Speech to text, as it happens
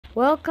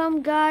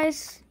Welcome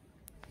guys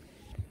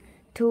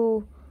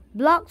to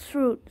Block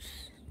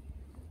Fruits.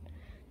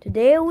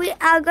 Today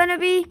I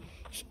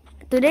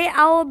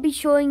will be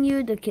showing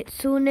you the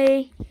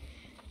Kitsune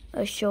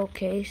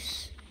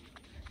showcase.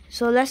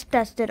 So let's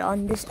test it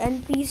on this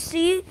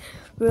NPC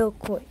real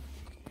quick.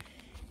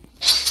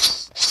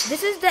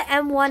 This is the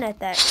M1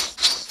 attack.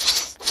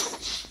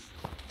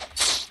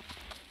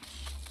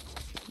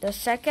 The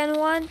second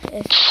one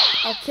is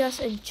Akia's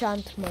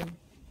enchantment,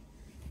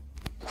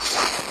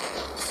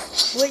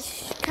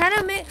 which kind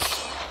of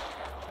makes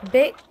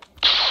big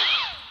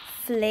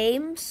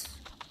flames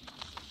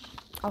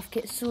of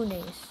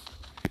Kitsunes.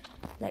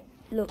 Like,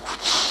 look.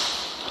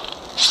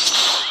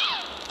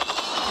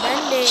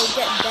 Then they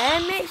get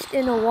damaged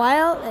in a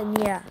while, and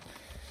yeah.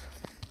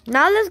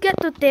 Now let's get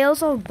to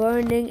Tales of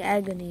Burning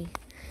Agony.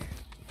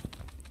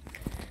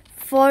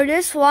 For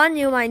this one,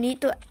 you might need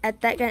to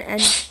attack an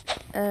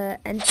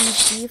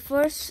NPC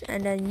first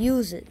and then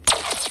use it.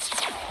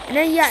 And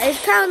then yeah,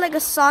 it's kind of like a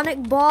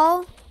sonic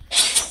ball.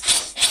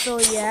 So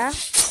yeah.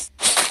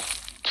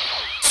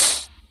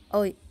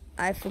 Oh,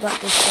 I forgot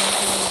to send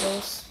one of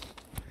those.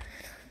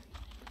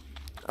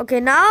 Okay,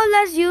 now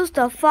let's use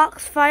the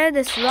Foxfire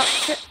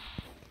Disruption.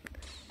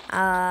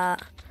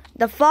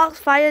 The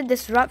Foxfire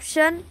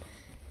Disruption.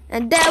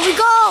 And there we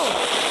go!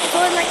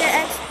 So it's like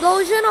an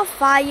explosion of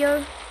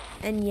fire.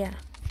 And yeah.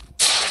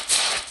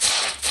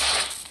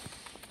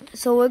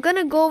 So we're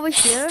gonna go over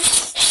here.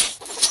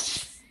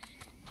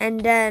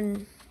 And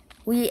then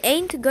we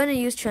ain't gonna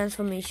use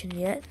transformation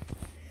yet.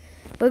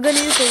 We're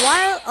gonna use the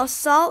Wild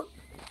Assault.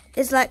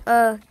 It's like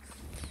what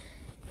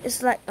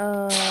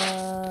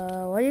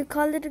do you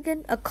call it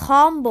again? A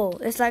combo.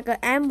 It's like a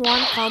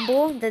M1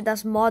 combo that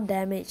does more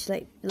damage.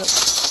 Like, look.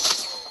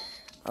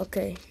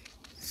 Okay.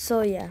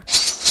 So yeah.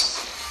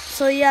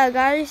 So yeah,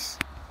 guys.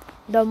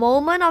 The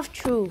moment of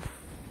truth.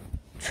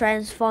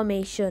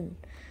 Transformation.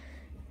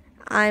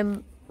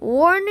 I'm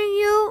warning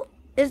you.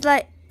 It's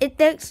like it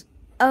takes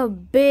a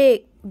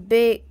big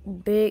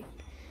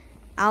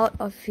out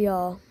of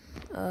your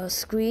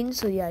screen.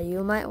 So yeah,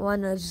 you might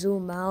want to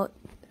zoom out.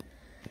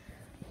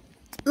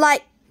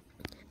 Like,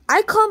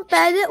 I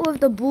compared it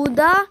with the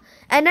Buddha,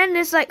 and then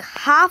it's like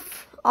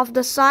half of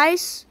the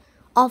size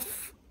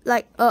of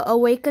like a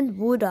awakened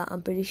Buddha,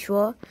 I'm pretty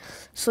sure.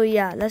 So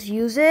yeah, let's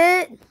use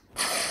it.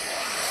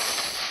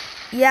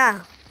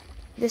 Yeah,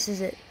 this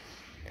is it.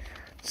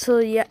 So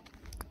yeah.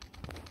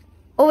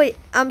 Oh wait,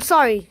 I'm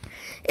sorry.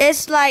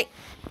 It's like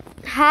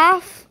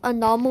half a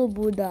normal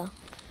Buddha.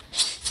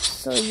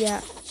 So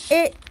yeah,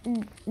 it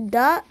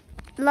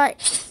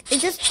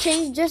just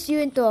changes you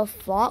into a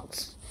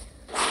fox.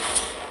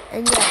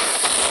 And yeah.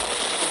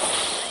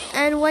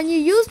 And when you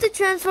use the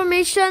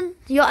transformation,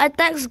 your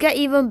attacks get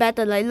even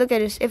better. Like, look at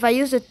this. If I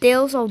use the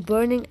Tales of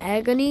Burning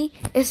Agony,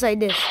 it's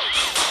like this.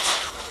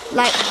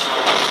 Like,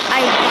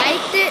 I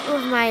bite it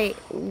with my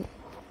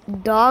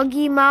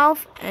doggy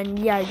mouth, and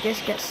yeah, I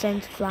just get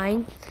sent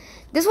flying.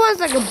 This one's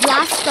like a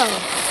blaster.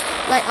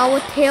 Like, our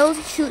tails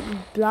shoot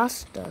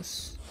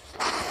blasters.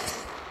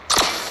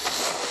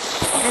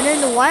 And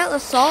then the Wild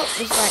Assault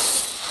is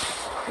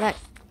like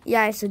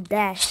yeah, it's a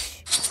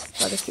dash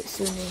for the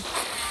Kitsune.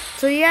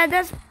 So yeah,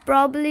 that's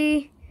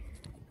probably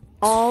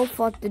all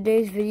for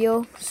today's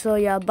video. So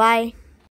yeah, bye.